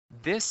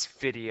This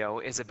video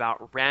is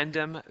about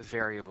random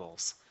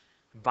variables.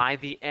 By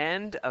the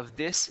end of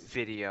this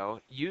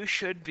video, you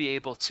should be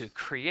able to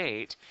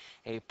create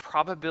a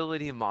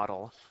probability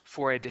model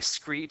for a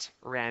discrete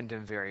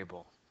random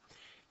variable.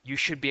 You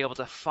should be able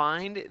to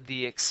find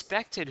the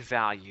expected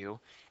value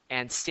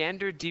and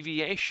standard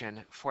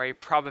deviation for a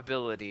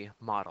probability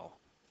model.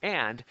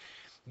 And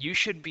you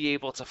should be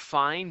able to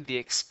find the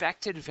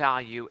expected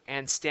value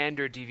and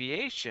standard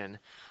deviation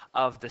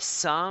of the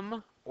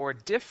sum or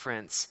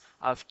difference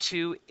of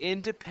two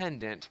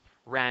independent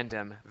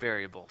random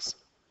variables.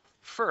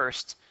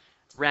 First,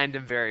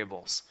 random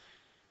variables.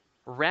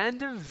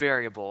 Random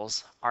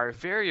variables are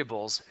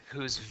variables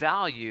whose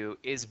value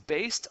is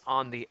based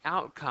on the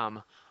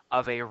outcome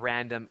of a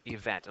random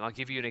event. And I'll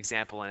give you an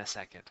example in a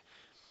second.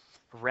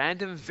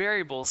 Random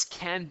variables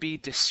can be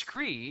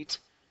discrete,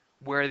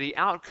 where the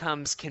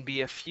outcomes can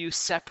be a few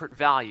separate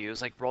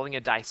values, like rolling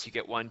a dice, you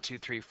get 1, 2,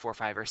 3, 4,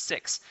 5, or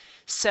 6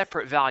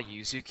 separate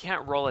values. You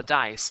can't roll a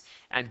dice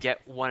and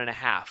get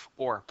 1.5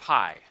 or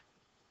pi.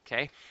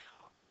 Okay?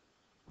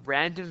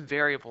 Random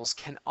variables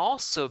can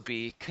also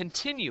be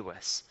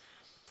continuous,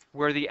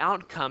 where the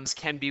outcomes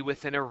can be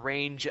within a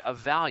range of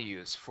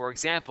values. For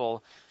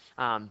example,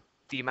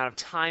 the amount of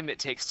time it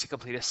takes to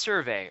complete a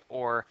survey,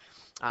 or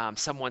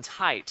someone's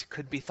height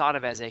could be thought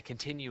of as a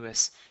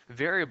continuous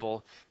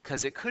variable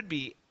because it could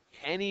be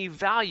any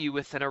value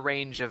within a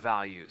range of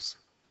values.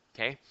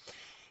 Okay?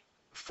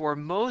 For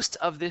most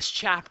of this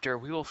chapter,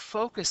 we will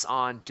focus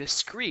on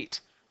discrete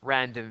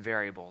random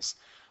variables,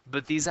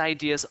 but these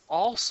ideas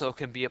also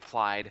can be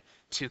applied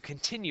to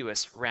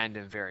continuous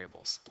random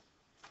variables.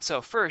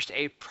 So first,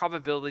 a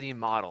probability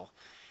model.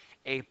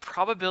 A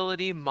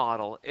probability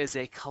model is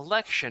a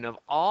collection of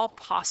all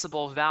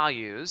possible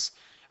values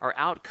or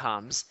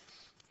outcomes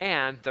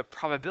and the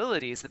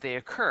probabilities that they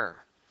occur.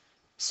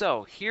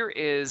 So here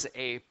is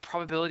a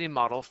probability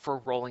model for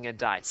rolling a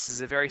dice. This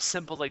is a very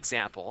simple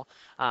example,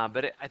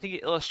 but I think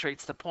it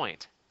illustrates the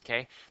point.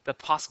 Okay, the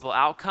possible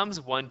outcomes,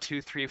 1,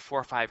 2, 3,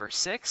 4, 5, or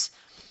 6,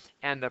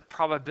 and the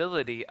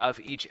probability of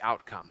each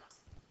outcome.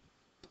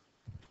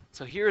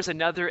 So here's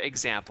another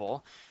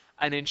example.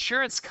 An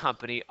insurance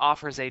company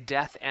offers a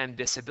death and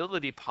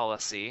disability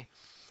policy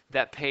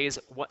that pays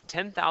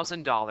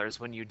 $10,000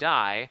 when you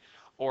die,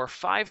 or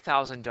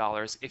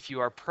 $5,000 if you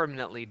are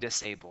permanently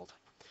disabled.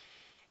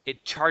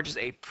 It charges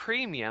a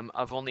premium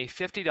of only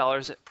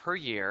 $50 per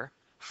year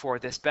for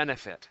this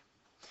benefit.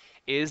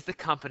 Is the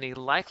company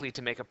likely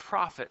to make a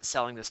profit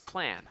selling this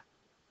plan?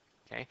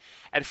 Okay.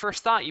 At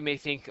first thought, you may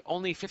think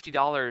only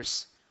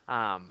 $50,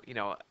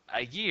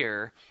 a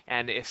year,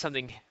 and if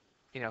something,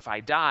 if I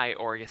die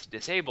or get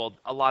disabled,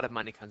 a lot of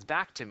money comes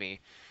back to me.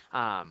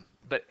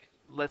 But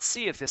let's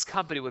see if this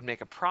company would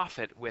make a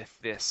profit with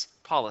this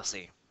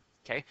policy.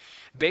 Okay.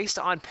 Based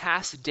on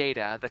past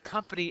data, the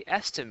company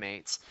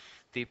estimates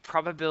the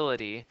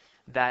probability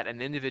that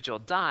an individual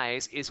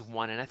dies is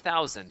 1 in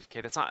 1,000. Okay,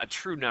 that's not a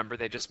true number.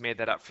 They just made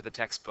that up for the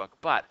textbook.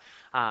 But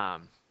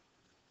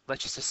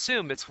let's just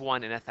assume it's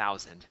 1 in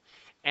 1,000.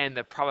 And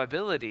the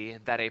probability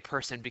that a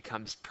person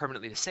becomes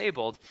permanently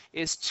disabled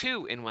is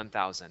 2 in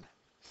 1,000.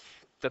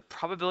 The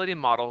probability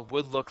model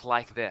would look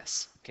like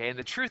this. Okay, and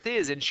the truth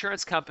is,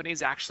 insurance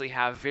companies actually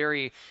have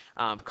very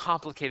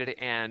complicated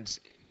and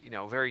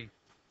very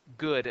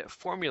good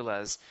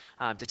formulas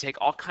to take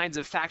all kinds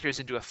of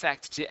factors into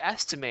effect to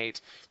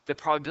estimate the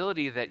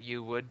probability that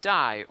you would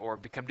die or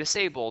become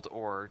disabled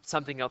or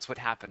something else would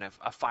happen. If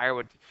a fire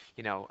would,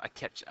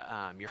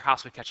 your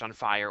house would catch on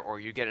fire,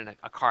 or you get in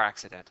a car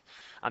accident.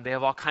 They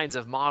have all kinds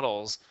of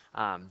models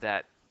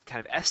that kind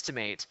of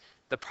estimate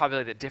the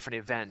probability that different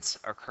events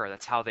occur.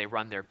 That's how they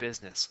run their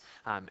business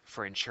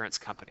for insurance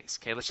companies.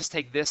 Okay, let's just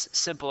take this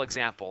simple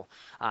example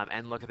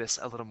and look at this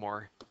a little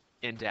more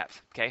in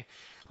depth. Okay,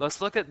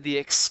 let's look at the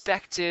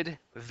expected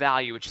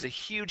value, which is a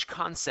huge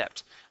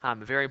concept, a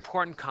very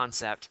important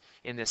concept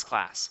in this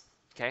class.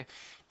 Okay,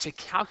 to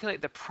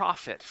calculate the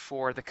profit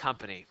for the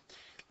company,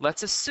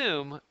 let's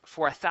assume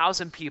for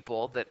 1,000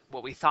 people that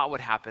what we thought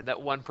would happen,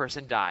 that one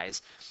person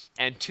dies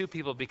and 2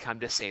 people become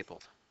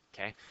disabled.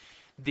 Okay,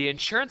 the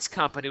insurance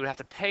company would have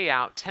to pay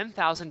out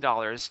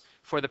 $10,000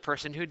 for the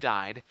person who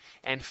died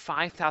and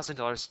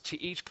 $5,000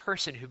 to each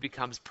person who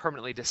becomes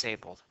permanently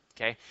disabled.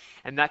 Okay,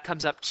 and that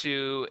comes up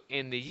to,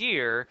 in the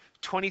year,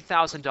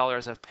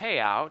 $20,000 of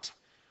payout,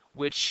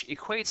 which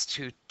equates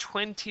to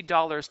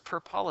 $20 per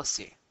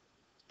policy.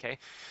 Okay,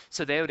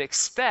 so they would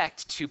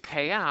expect to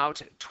pay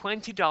out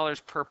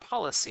 $20 per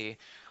policy,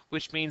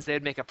 which means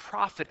they'd make a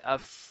profit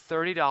of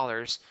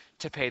 $30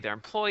 to pay their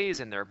employees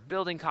and their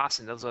building costs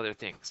and those other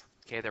things.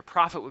 Okay, their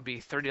profit would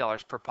be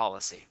 $30 per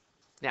policy.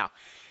 Now,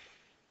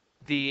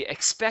 the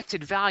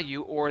expected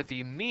value, or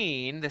the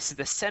mean, this is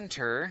the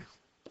center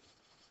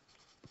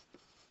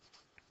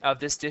of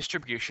this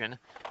distribution.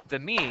 The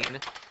mean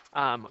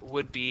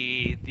would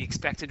be the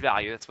expected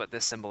value. That's what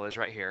this symbol is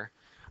right here.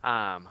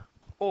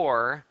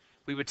 Or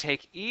we would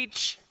take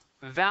each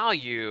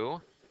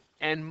value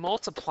and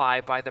multiply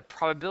by the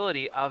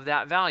probability of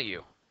that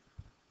value.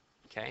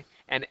 Okay,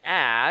 and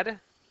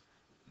add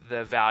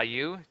the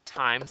value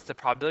times the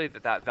probability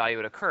that that value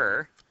would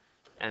occur,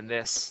 and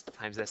this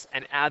times this,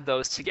 and add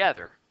those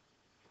together.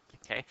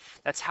 Okay,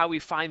 that's how we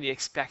find the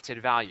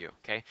expected value.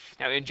 Okay,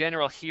 now in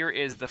general, here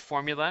is the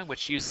formula,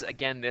 which uses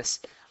again this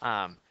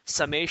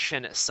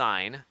summation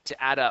sign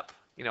to add up,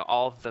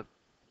 all the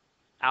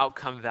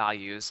outcome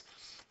values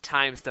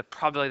times the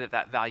probability that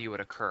that value would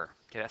occur.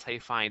 Okay, that's how you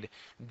find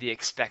the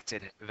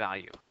expected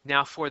value.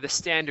 Now for the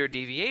standard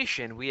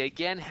deviation, we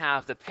again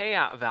have the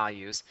payout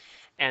values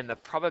and the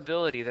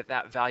probability that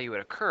that value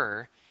would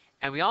occur.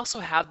 And we also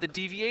have the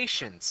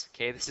deviations.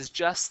 Okay, this is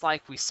just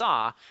like we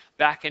saw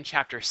back in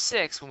chapter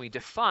 6 when we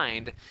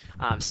defined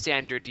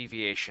standard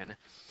deviation.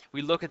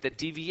 We look at the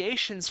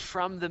deviations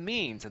from the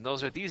means, and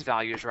those are these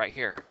values right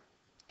here.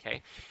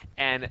 Okay,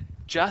 and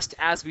just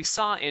as we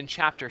saw in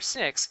chapter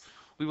 6,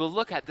 we will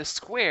look at the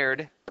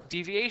squared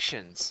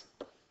deviations.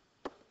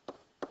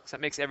 So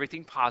that makes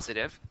everything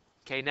positive.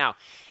 Okay, now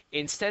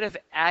instead of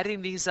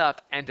adding these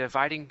up and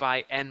dividing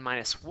by n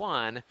minus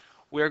 1,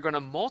 we're going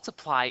to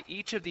multiply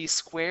each of these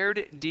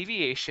squared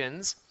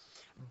deviations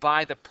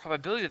by the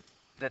probability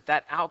that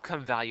that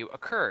outcome value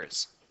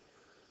occurs.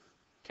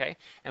 Okay,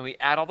 and we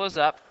add all those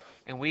up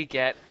and we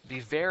get the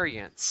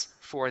variance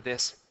for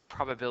this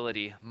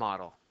probability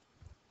model.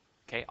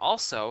 Okay,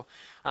 also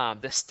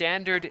the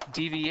standard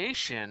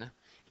deviation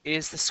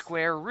is the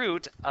square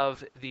root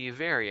of the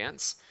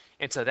variance,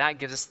 and so that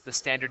gives us the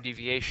standard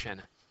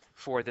deviation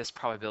for this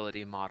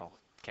probability model.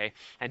 Okay,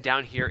 and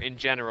down here in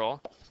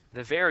general,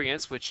 the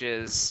variance, which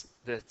is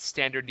the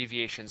standard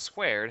deviation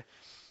squared,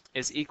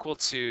 is equal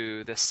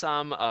to the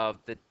sum of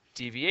the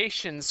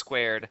deviation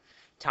squared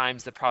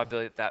times the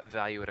probability that that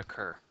value would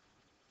occur.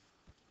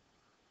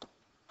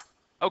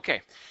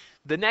 Okay,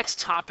 the next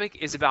topic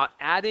is about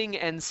adding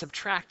and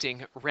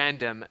subtracting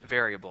random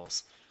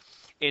variables.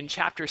 In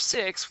chapter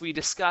 6, we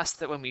discussed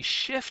that when we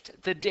shift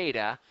the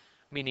data,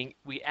 meaning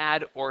we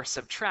add or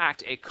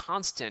subtract a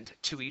constant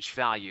to each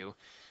value,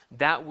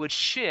 that would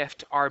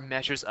shift our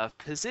measures of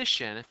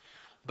position,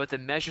 but the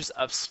measures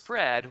of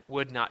spread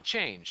would not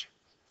change.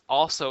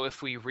 Also,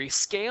 if we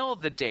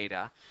rescale the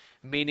data,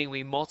 meaning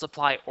we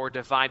multiply or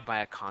divide by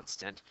a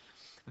constant,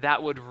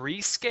 that would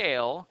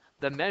rescale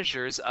the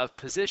measures of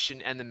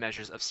position and the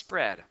measures of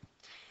spread.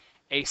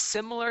 A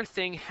similar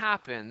thing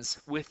happens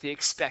with the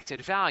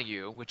expected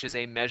value, which is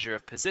a measure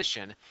of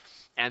position,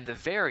 and the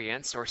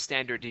variance or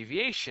standard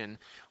deviation,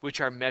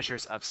 which are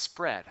measures of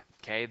spread.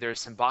 Okay, there's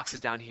some boxes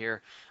down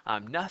here.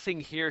 Nothing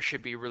here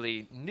should be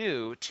really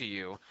new to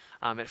you.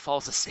 It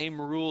follows the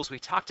same rules we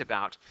talked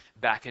about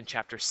back in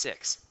chapter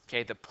 6.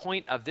 Okay, the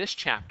point of this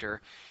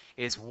chapter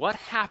is what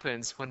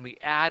happens when we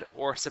add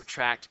or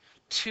subtract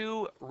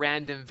two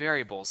random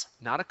variables,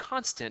 not a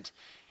constant,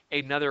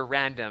 another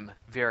random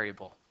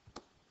variable.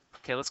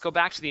 Okay, let's go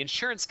back to the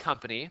insurance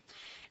company.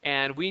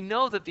 And we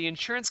know that the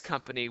insurance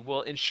company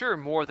will insure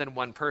more than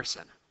one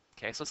person.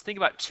 Okay, so let's think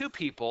about two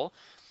people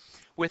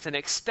with an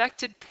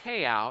expected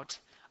payout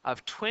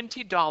of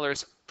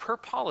 $20 per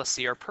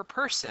policy or per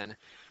person.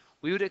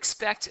 We would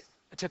expect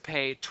to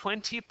pay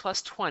 20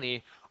 plus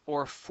 20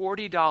 or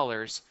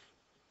 $40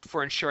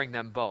 for insuring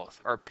them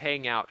both, or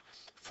paying out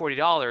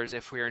 $40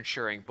 if we're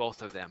insuring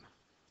both of them.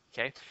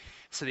 Okay,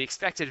 so the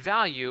expected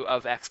value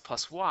of x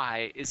plus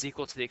y is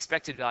equal to the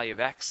expected value of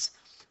x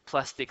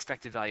plus the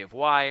expected value of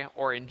y,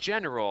 or in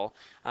general,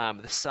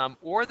 the sum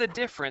or the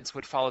difference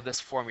would follow this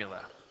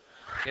formula.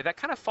 Okay, that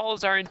kind of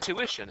follows our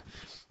intuition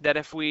that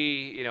if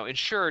we,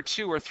 insure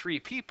 2 or 3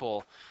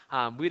 people,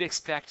 we'd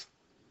expect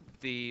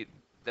the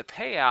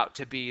payout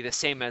to be the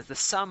same as the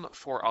sum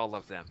for all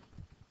of them.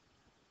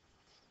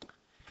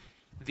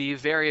 The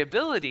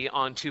variability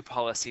on two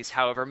policies,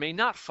 however, may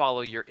not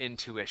follow your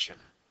intuition.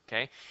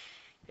 Okay,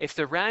 if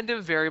the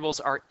random variables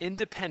are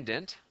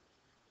independent,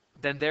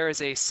 then there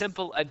is a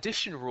simple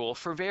addition rule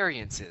for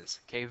variances.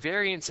 Okay,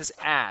 variances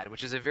add,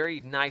 which is a very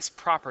nice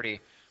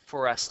property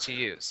for us to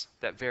use,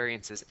 that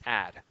variances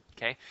add.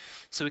 Okay,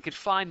 so we could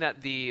find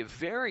that the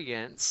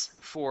variance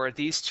for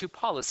these two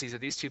policies or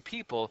these two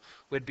people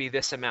would be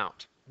this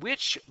amount,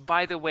 which,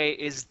 by the way,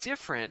 is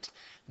different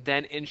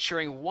than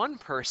insuring one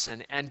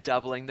person and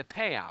doubling the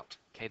payout.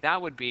 Okay,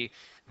 that would be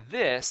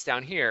this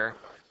down here,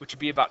 which would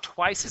be about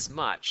twice as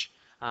much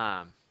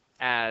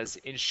as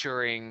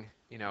insuring,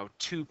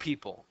 2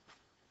 people.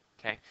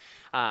 Okay,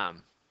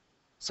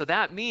 so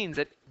that means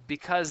that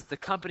because the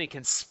company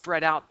can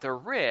spread out the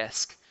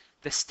risk,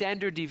 the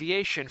standard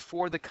deviation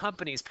for the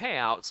company's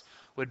payouts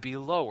would be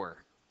lower.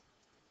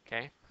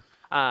 Okay,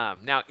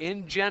 now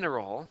in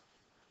general,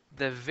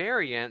 the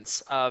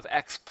variance of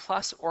x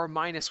plus or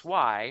minus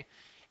y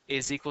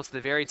is equal to the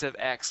variance of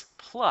x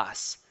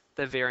plus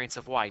the variance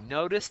of y.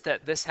 Notice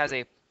that this has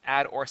a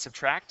add or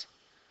subtract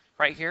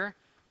right here,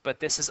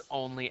 but this is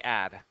only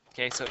add.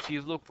 Okay, so if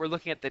you look, we're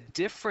looking at the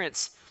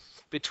difference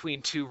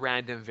between two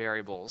random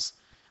variables.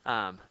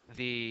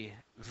 The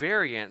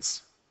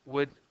variance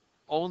would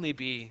only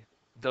be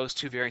those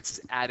two variances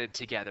added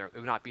together. It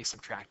would not be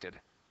subtracted.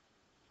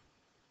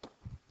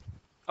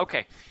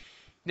 Okay,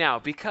 now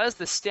because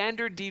the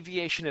standard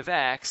deviation of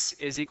x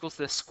is equal to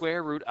the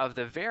square root of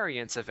the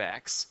variance of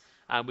x,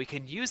 we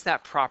can use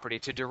that property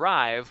to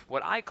derive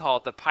what I call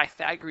the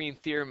Pythagorean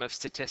theorem of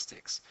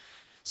statistics.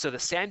 So the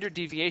standard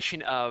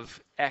deviation of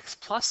x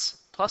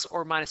plus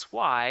or minus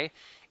y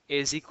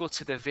is equal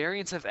to the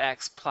variance of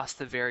x plus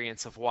the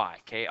variance of y.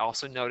 Okay,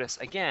 also notice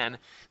again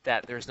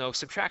that there's no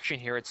subtraction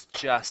here, it's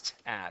just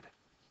add.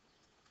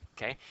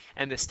 Okay,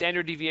 and the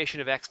standard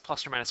deviation of x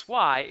plus or minus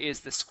y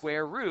is the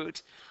square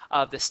root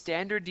of the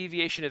standard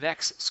deviation of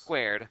x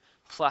squared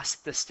plus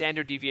the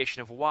standard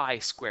deviation of y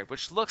squared,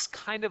 which looks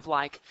kind of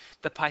like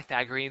the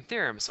Pythagorean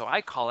theorem. So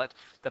I call it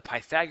the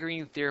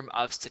Pythagorean theorem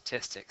of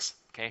statistics.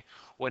 Okay,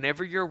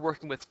 whenever you're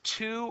working with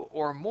two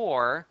or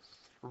more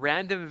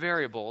random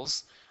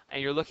variables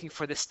and you're looking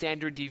for the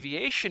standard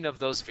deviation of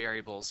those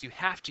variables, you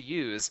have to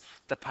use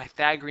the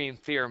Pythagorean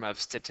theorem of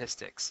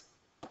statistics.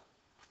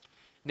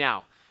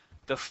 Now,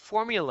 the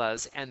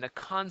formulas and the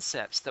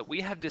concepts that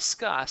we have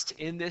discussed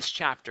in this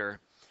chapter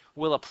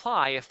will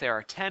apply if there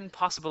are 10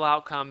 possible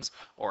outcomes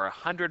or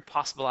 100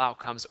 possible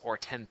outcomes or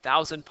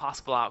 10,000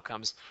 possible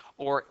outcomes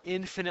or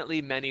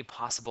infinitely many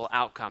possible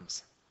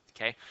outcomes.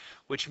 Okay,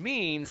 which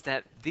means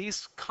that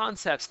these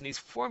concepts and these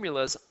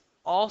formulas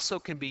also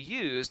can be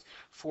used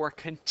for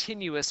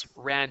continuous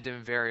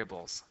random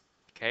variables.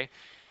 Okay,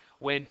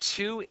 when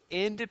two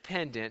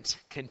independent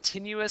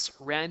continuous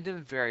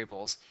random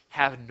variables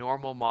have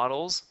normal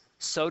models,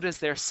 so does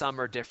their sum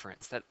or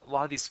difference. That a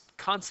lot of these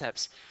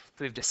concepts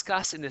that we've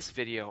discussed in this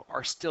video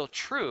are still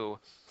true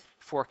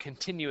for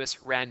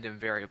continuous random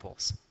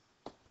variables.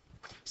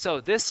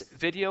 So this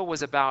video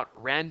was about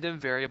random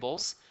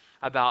variables,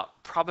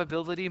 about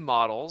probability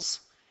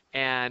models,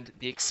 and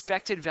the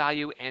expected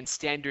value and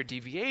standard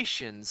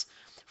deviations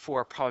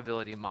for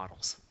probability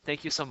models.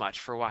 Thank you so much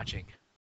for watching.